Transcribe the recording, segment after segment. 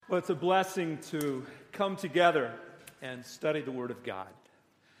Well, it's a blessing to come together and study the Word of God.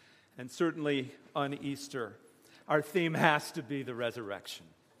 And certainly on Easter, our theme has to be the resurrection.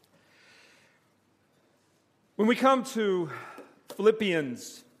 When we come to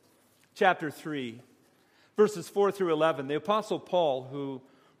Philippians chapter 3, verses 4 through 11, the Apostle Paul, who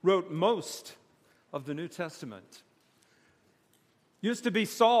wrote most of the New Testament, used to be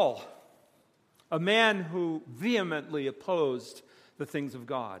Saul, a man who vehemently opposed the things of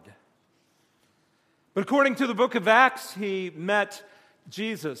God. But according to the book of Acts, he met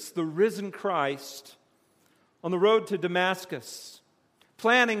Jesus, the risen Christ, on the road to Damascus,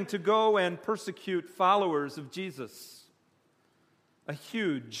 planning to go and persecute followers of Jesus. A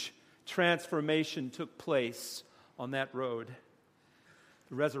huge transformation took place on that road.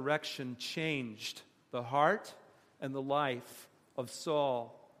 The resurrection changed the heart and the life of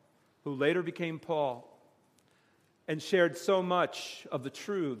Saul, who later became Paul, and shared so much of the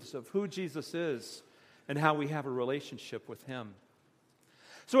truths of who Jesus is and how we have a relationship with Him.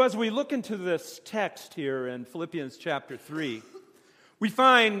 So as we look into this text here in Philippians chapter 3, we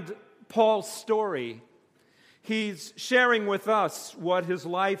find Paul's story. He's sharing with us what his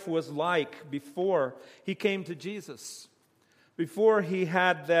life was like before he came to Jesus, before he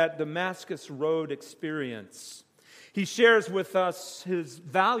had that Damascus Road experience. He shares with us his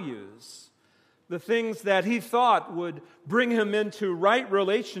values, the things that he thought would bring him into right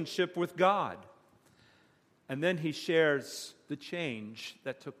relationship with God. And then he shares the change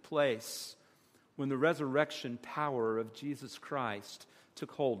that took place when the resurrection power of Jesus Christ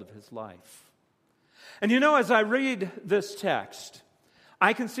took hold of his life. And you know, as I read this text,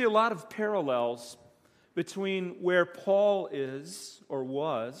 I can see a lot of parallels between where Paul is or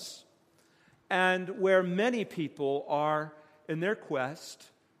was and where many people are in their quest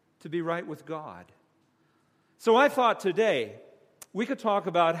to be right with God. So I thought today we could talk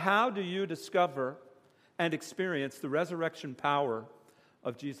about how do you discover and experience the resurrection power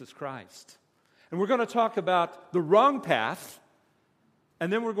of Jesus Christ. And we're going to talk about the wrong path,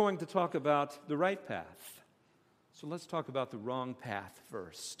 and then we're going to talk about the right path. So let's talk about the wrong path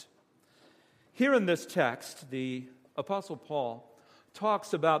first. Here in this text, the Apostle Paul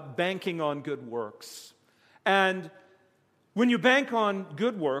talks about banking on good works. And when you bank on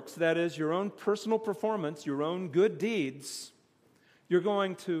good works, that is your own personal performance, your own good deeds, you're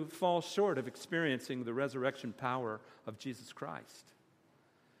going to fall short of experiencing the resurrection power of Jesus Christ.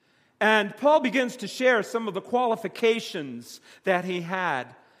 And Paul begins to share some of the qualifications that he had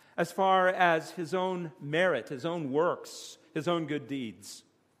as far as his own merit, his own works, his own good deeds.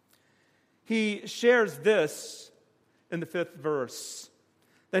 He shares this in the 5th verse,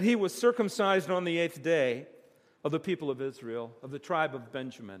 that he was circumcised on the 8th day of the people of Israel, of the tribe of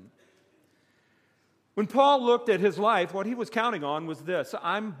Benjamin. When Paul looked at his life, what he was counting on was this: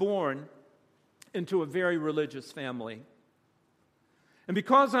 I'm born into a very religious family. And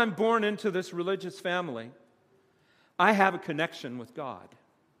because I'm born into this religious family, I have a connection with God.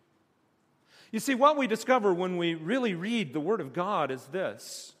 You see, what we discover when we really read the Word of God is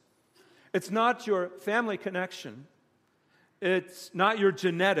this: it's not your family connection, it's not your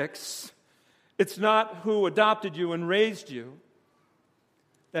genetics, it's not who adopted you and raised you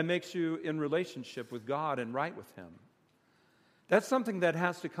that makes you in relationship with God and right with Him. That's something that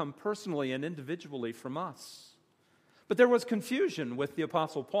has to come personally and individually from us. But there was confusion with the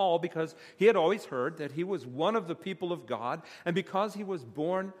Apostle Paul because he had always heard that he was one of the people of God, and because he was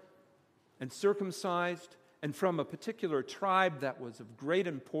born and circumcised and from a particular tribe that was of great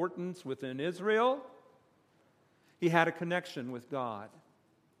importance within Israel, he had a connection with God.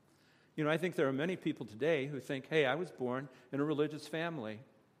 You know, I think there are many people today who think, hey, I was born in a religious family.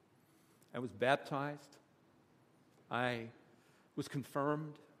 I was baptized. I was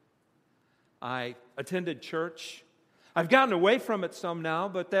confirmed. I attended church. I've gotten away from it some now,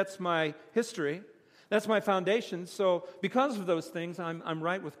 but that's my history. That's my foundation. So because of those things, I'm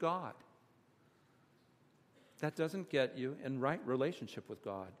right with God. That doesn't get you in right relationship with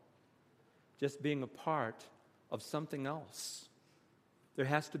God. Just being a part of something else. There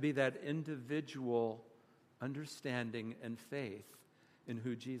has to be that individual understanding and faith in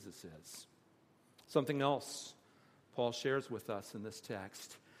who Jesus is. Something else Paul shares with us in this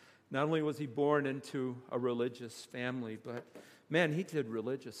text. Not only was he born into a religious family, but man, he did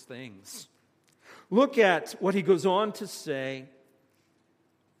religious things. Look at what he goes on to say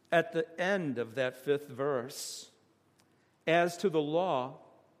at the end of that 5th verse. As to the law,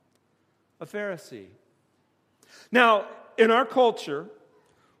 a Pharisee. Now, in our culture,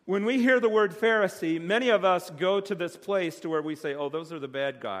 when we hear the word Pharisee, many of us go to this place to where we say, oh, those are the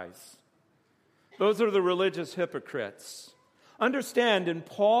bad guys. Those are the religious hypocrites. Understand, in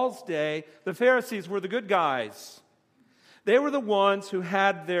Paul's day, the Pharisees were the good guys. They were the ones who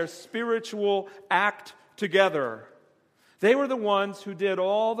had their spiritual act together. They were the ones who did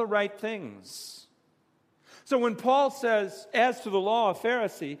all the right things. So when Paul says, as to the law of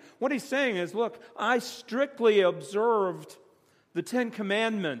Pharisee, what he's saying is, look, I strictly observed the 10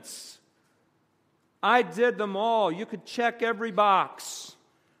 Commandments. I did them all. You could check every box,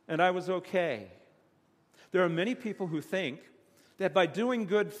 and I was okay. There are many people who think that by doing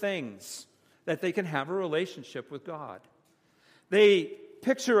good things, that they can have a relationship with God. They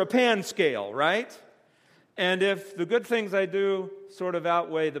picture a pan scale, right? And if the good things I do sort of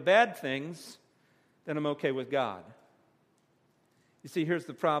outweigh the bad things, then I'm okay with God. You see, here's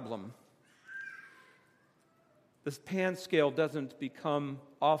the problem. This pan scale doesn't become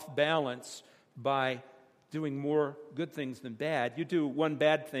off balance by doing more good things than bad. You do one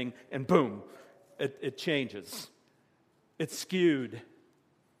bad thing, and boom, it changes. It's skewed.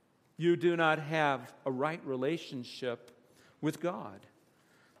 You do not have a right relationship with God.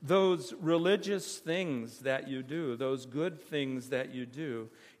 Those religious things that you do, those good things that you do,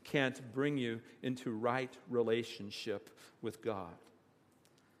 can't bring you into right relationship with God.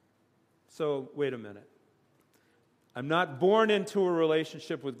 So, wait a minute. I'm not born into a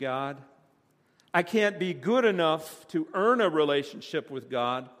relationship with God. I can't be good enough to earn a relationship with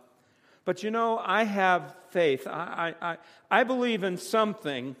God. But you know, I have faith. I believe in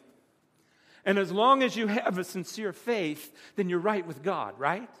something. And as long as you have a sincere faith, then you're right with God,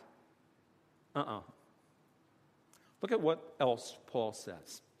 right? Look at what else Paul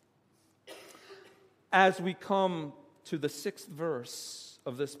says. As we come to the 6th verse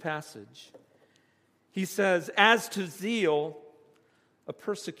of this passage, he says, as to zeal, a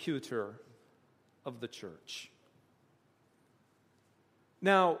persecutor of the church.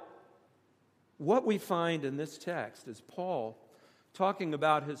 Now, what we find in this text is Paul talking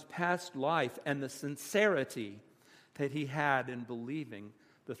about his past life and the sincerity that he had in believing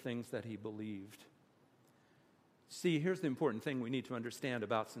the things that he believed. See, here's the important thing we need to understand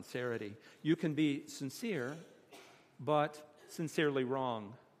about sincerity. You can be sincere, but sincerely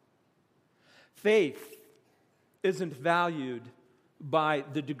wrong. Faith isn't valued by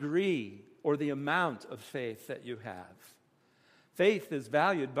the degree or the amount of faith that you have. Faith is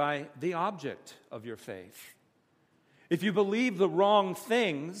valued by the object of your faith. If you believe the wrong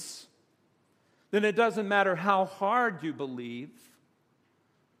things, then it doesn't matter how hard you believe.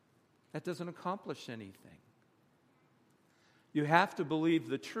 That doesn't accomplish anything. You have to believe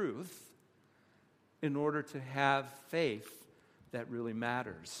the truth in order to have faith that really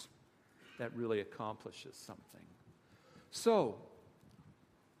matters, that really accomplishes something. So,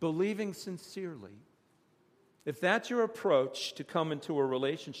 believing sincerely, if that's your approach to come into a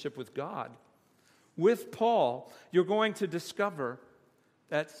relationship with God, with Paul, you're going to discover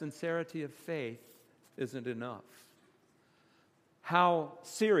that sincerity of faith isn't enough. How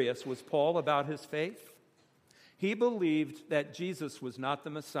serious was Paul about his faith? He believed that Jesus was not the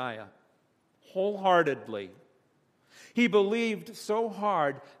Messiah, wholeheartedly. He believed so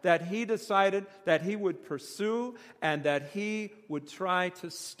hard that he decided that he would pursue and that he would try to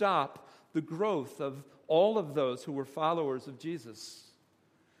stop the growth of all of those who were followers of Jesus.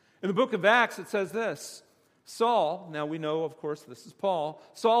 In the book of Acts, it says this: Saul, now we know, of course, this is Paul,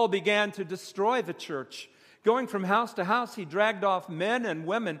 Saul began to destroy the church. Going from house to house, he dragged off men and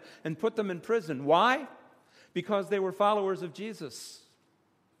women and put them in prison. Why? Because they were followers of Jesus.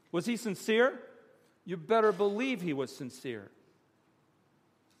 Was he sincere? You better believe he was sincere.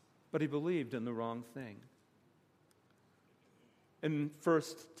 But he believed in the wrong thing. In 1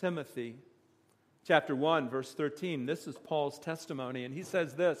 Timothy chapter 1, verse 13, this is Paul's testimony, and he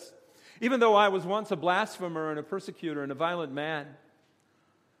says this: even though I was once a blasphemer and a persecutor and a violent man,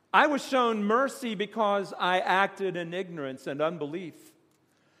 I was shown mercy because I acted in ignorance and unbelief.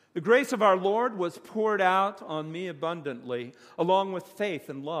 The grace of our Lord was poured out on me abundantly, along with faith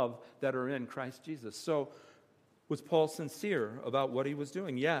and love that are in Christ Jesus. So, was Paul sincere about what he was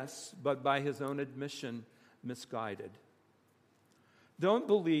doing? Yes, but by his own admission, misguided. Don't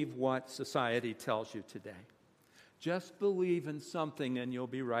believe what society tells you today. Just believe in something and you'll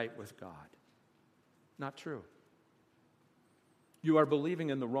be right with God. Not true. You are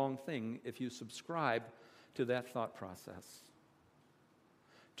believing in the wrong thing if you subscribe to that thought process.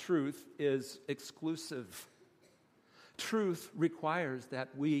 Truth is exclusive. Truth requires that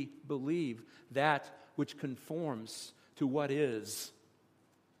we believe that which conforms to what is.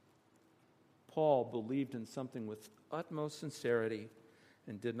 Paul believed in something with utmost sincerity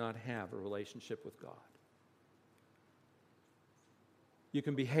and did not have a relationship with God. You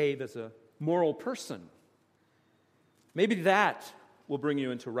can behave as a moral person Maybe that will bring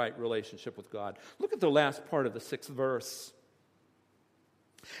you into right relationship with God. Look at the last part of the 6th verse.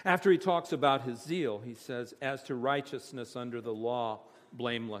 After he talks about his zeal, he says, as to righteousness under the law,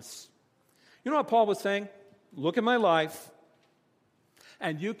 blameless. You know what Paul was saying? Look at my life,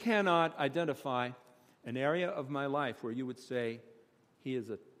 and you cannot identify an area of my life where you would say he is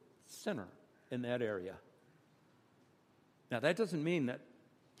a sinner in that area. Now, that doesn't mean that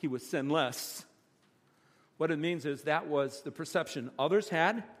he was sinless. What it means is that was the perception others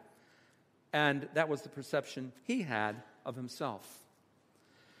had, and that was the perception he had of himself.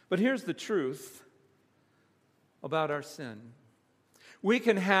 But here's the truth about our sin. We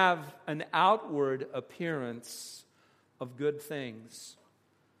can have an outward appearance of good things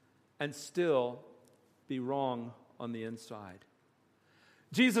and still be wrong on the inside.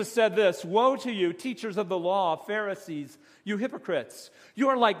 Jesus said this, "Woe to you, teachers of the law, Pharisees, you hypocrites! You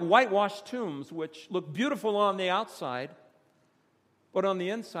are like whitewashed tombs, which look beautiful on the outside, but on the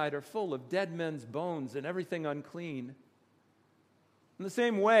inside are full of dead men's bones and everything unclean. In the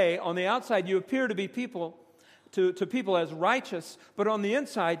same way, on the outside you appear to be people as righteous, but on the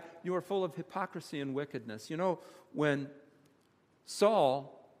inside you are full of hypocrisy and wickedness." You know, when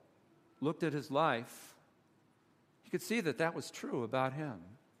Saul looked at his life, he could see that that was true about him.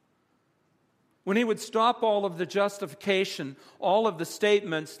 When he would stop all of the justification, all of the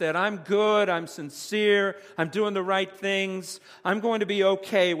statements that I'm good, I'm sincere, I'm doing the right things, I'm going to be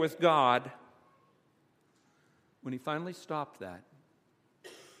okay with God. When he finally stopped that,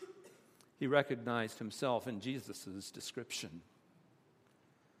 he recognized himself in Jesus' description.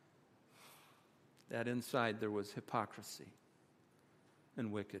 That inside there was hypocrisy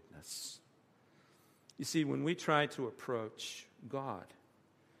and wickedness. You see, when we try to approach God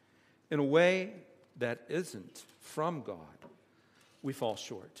in a way that isn't from God, we fall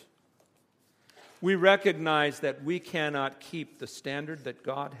short. We recognize that we cannot keep the standard that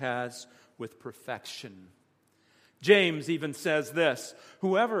God has with perfection. James even says this,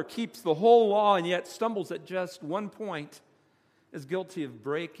 "Whoever keeps the whole law and yet stumbles at just one point is guilty of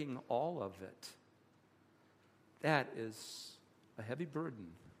breaking all of it." That is a heavy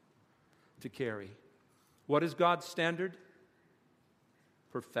burden to carry. What is God's standard?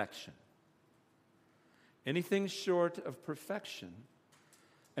 Perfection. Anything short of perfection,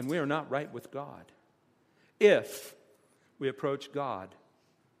 and we are not right with God if we approach God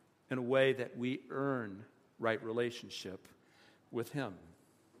in a way that we earn right relationship with Him.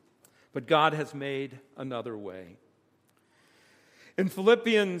 But God has made another way. In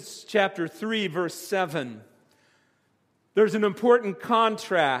Philippians chapter 3, verse 7, there's an important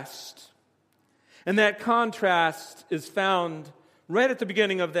contrast. And that contrast is found right at the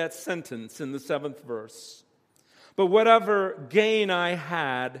beginning of that sentence in the 7th verse. "But whatever gain I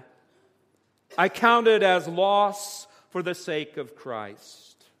had, I counted as loss for the sake of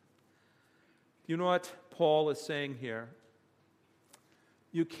Christ." You know what Paul is saying here?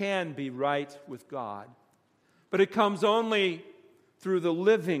 You can be right with God, but it comes only through the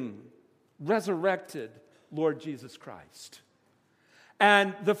living, resurrected Lord Jesus Christ.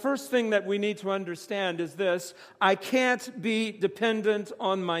 And the first thing that we need to understand is this: I can't be dependent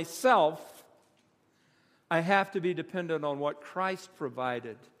on myself. I have to be dependent on what Christ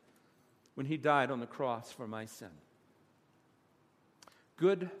provided when He died on the cross for my sin.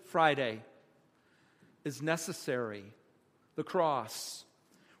 Good Friday is necessary. The cross,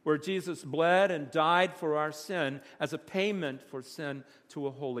 where Jesus bled and died for our sin as a payment for sin to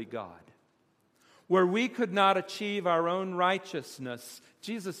a holy God. Where we could not achieve our own righteousness,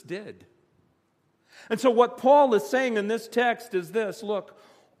 Jesus did. And so what Paul is saying in this text is this: look,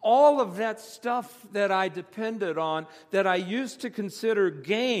 all of that stuff that I depended on, that I used to consider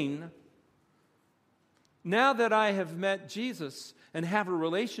gain, now that I have met Jesus and have a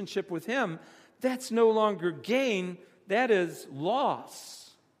relationship with Him, that's no longer gain, that is loss.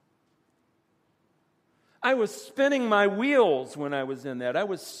 I was spinning my wheels when I was in that. I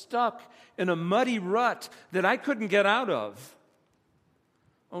was stuck in a muddy rut that I couldn't get out of.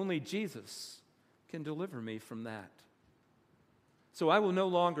 Only Jesus can deliver me from that. So I will no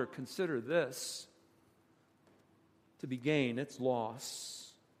longer consider this to be gain, it's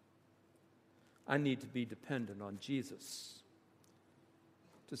loss. I need to be dependent on Jesus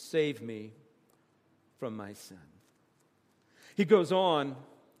to save me from my sin. He goes on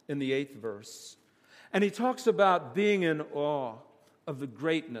in the 8th verse, and he talks about being in awe of the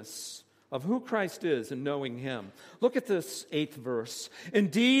greatness of who Christ is and knowing Him. Look at this 8th verse.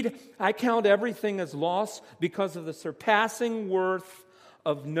 "Indeed, I count everything as loss because of the surpassing worth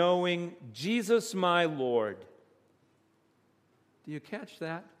of knowing Jesus my Lord." Do you catch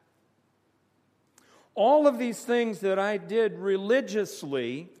that? All of these things that I did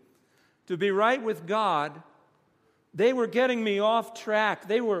religiously to be right with God, they were getting me off track.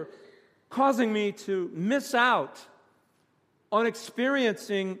 They were causing me to miss out on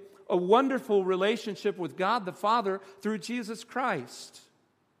experiencing a wonderful relationship with God the Father through Jesus Christ.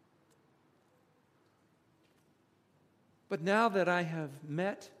 But now that I have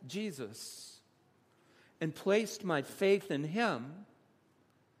met Jesus and placed my faith in Him,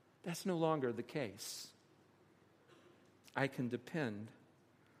 that's no longer the case. I can depend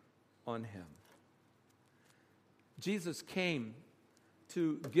on Him. Jesus came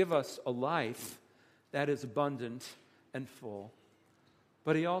to give us a life that is abundant and full,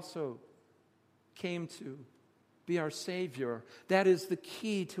 but He also came to be our Savior. That is the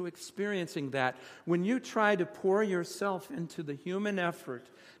key to experiencing that. When you try to pour yourself into the human effort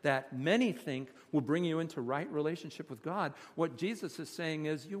that many think will bring you into right relationship with God, what Jesus is saying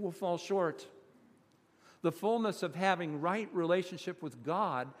is you will fall short. The fullness of having right relationship with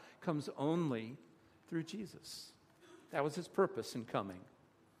God comes only through Jesus. That was His purpose in coming.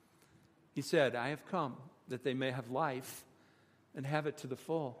 He said, I have come that they may have life and have it to the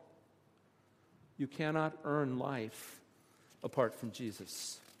full. You cannot earn life apart from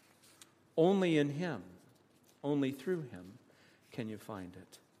Jesus. Only in Him, only through Him can you find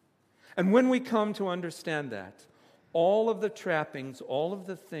it. And when we come to understand that, all of the trappings, all of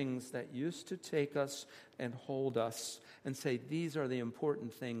the things that used to take us and hold us and say, these are the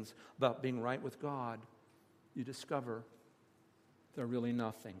important things about being right with God, you discover they're really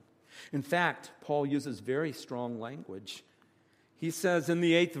nothing. In fact, Paul uses very strong language. He says in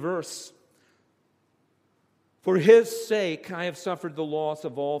the 8th verse, for His sake I have suffered the loss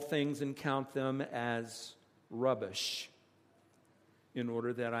of all things and count them as rubbish, in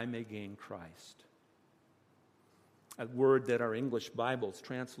order that I may gain Christ. A word that our English Bibles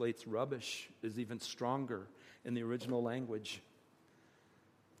translates rubbish is even stronger in the original language.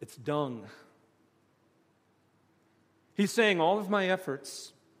 It's dung. He's saying all of my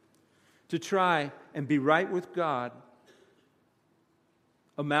efforts to try and be right with God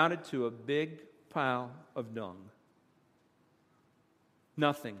amounted to a big pile of dung.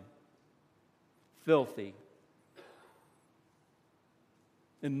 Nothing. Filthy.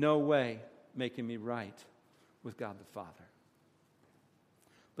 In no way making me right with God the Father.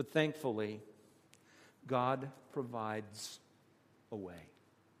 But thankfully, God provides a way.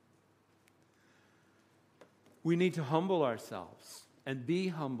 We need to humble ourselves and be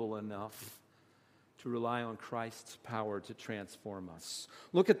humble enough to rely on Christ's power to transform us.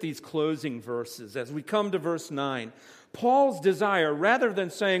 Look at these closing verses. As we come to verse 9, Paul's desire, rather than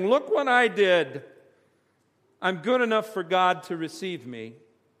saying, look what I did, I'm good enough for God to receive me,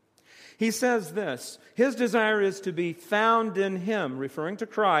 he says this, his desire is to be found in Him, referring to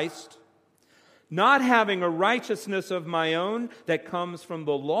Christ, not having a righteousness of my own that comes from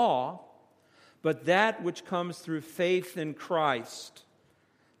the law, but that which comes through faith in Christ.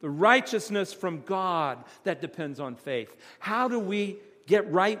 The righteousness from God that depends on faith. How do we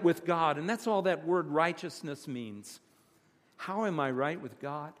get right with God? And that's all that word righteousness means. How am I right with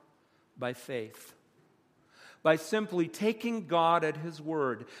God? By faith. By simply taking God at His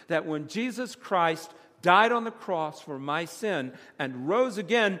word, that when Jesus Christ died on the cross for my sin and rose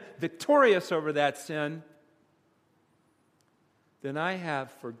again victorious over that sin, then I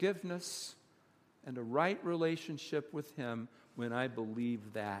have forgiveness and a right relationship with Him when I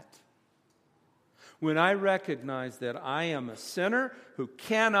believe that. When I recognize that I am a sinner who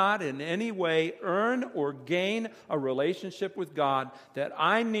cannot in any way earn or gain a relationship with God, that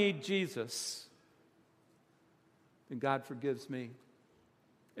I need Jesus, then God forgives me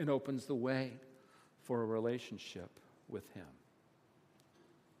and opens the way for a relationship with Him.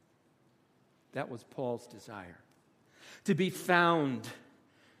 That was Paul's desire, to be found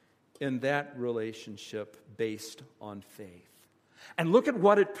in that relationship based on faith. And look at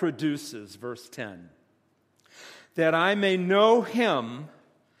what it produces, verse 10. That I may know Him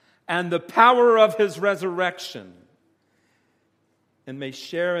and the power of His resurrection, and may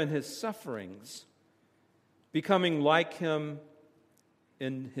share in His sufferings, becoming like Him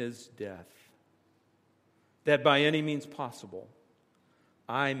in His death, that by any means possible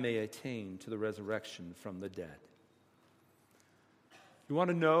I may attain to the resurrection from the dead. You want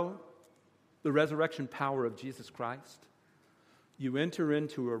to know the resurrection power of Jesus Christ? You enter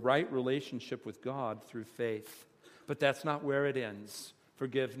into a right relationship with God through faith. But that's not where it ends.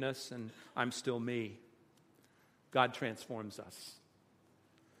 Forgiveness and I'm still me. God transforms us.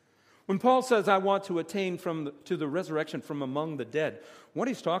 When Paul says, I want to attain to the resurrection from among the dead, what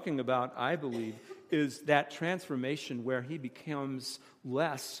he's talking about, I believe, is that transformation where he becomes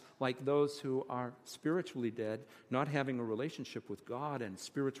less like those who are spiritually dead, not having a relationship with God and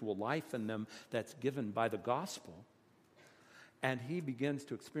spiritual life in them that's given by the gospel. And he begins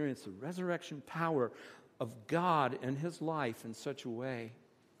to experience the resurrection power of God in his life in such a way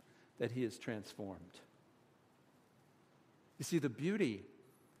that he is transformed. You see, the beauty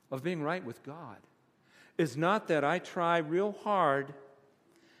of being right with God is not that I try real hard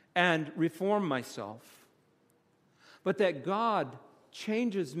and reform myself, but that God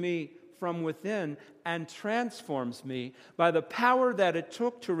changes me from within and transforms me by the power that it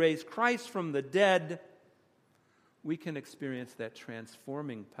took to raise Christ from the dead. We can experience that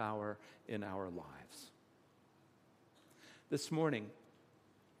transforming power in our lives. This morning,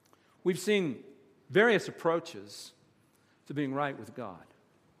 we've seen various approaches to being right with God.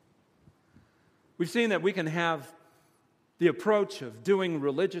 We've seen that we can have the approach of doing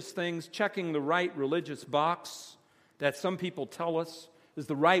religious things, checking the right religious box that some people tell us is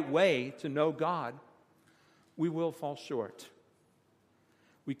the right way to know God. We will fall short.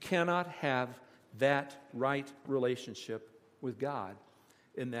 We cannot have that right relationship with God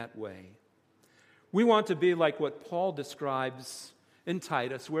in that way. We want to be like what Paul describes in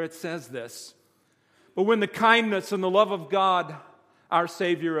Titus, where it says this: "But when the kindness and the love of God, our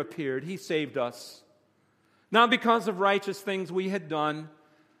Savior, appeared, he saved us, not because of righteous things we had done,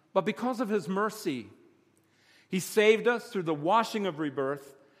 but because of his mercy. He saved us through the washing of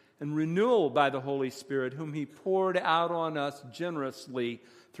rebirth and renewal by the Holy Spirit, whom he poured out on us generously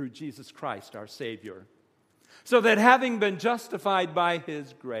through Jesus Christ, our Savior, so that having been justified by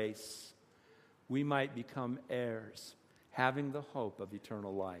his grace, we might become heirs, having the hope of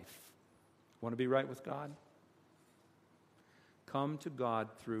eternal life." Want to be right with God? Come to God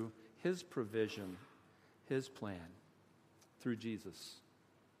through his provision, his plan, through Jesus.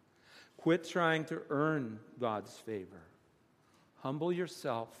 Quit trying to earn God's favor. Humble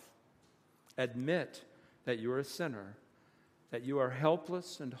yourself. Admit that you're a sinner, that you are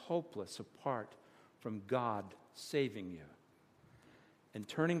helpless and hopeless apart from God saving you. And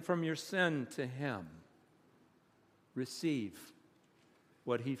turning from your sin to him, receive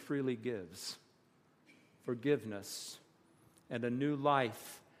what he freely gives: forgiveness and a new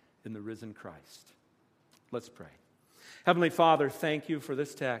life in the risen Christ. Let's pray. Heavenly Father, thank you for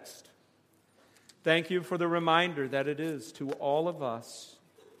this text. Thank you for the reminder that it is to all of us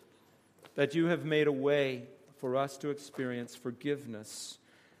that you have made a way for us to experience forgiveness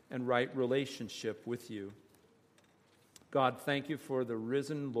and right relationship with you. God, thank you for the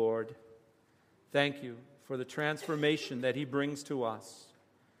risen Lord. Thank you for the transformation that he brings to us.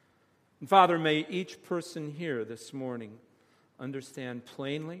 And Father, may each person here this morning understand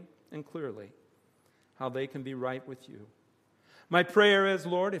plainly and clearly how they can be right with you. My prayer is,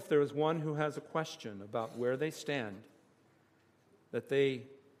 Lord, if there is one who has a question about where they stand, that they,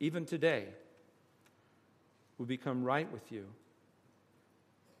 even today, will become right with you.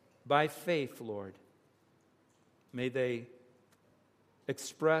 By faith, Lord, may they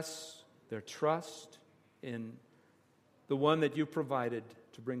express their trust in the one that you provided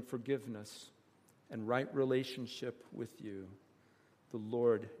to bring forgiveness and right relationship with you, the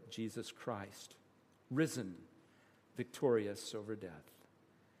Lord Jesus Christ, risen, victorious over death.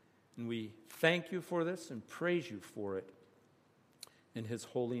 And we thank you for this and praise you for it in his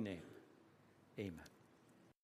holy name. Amen.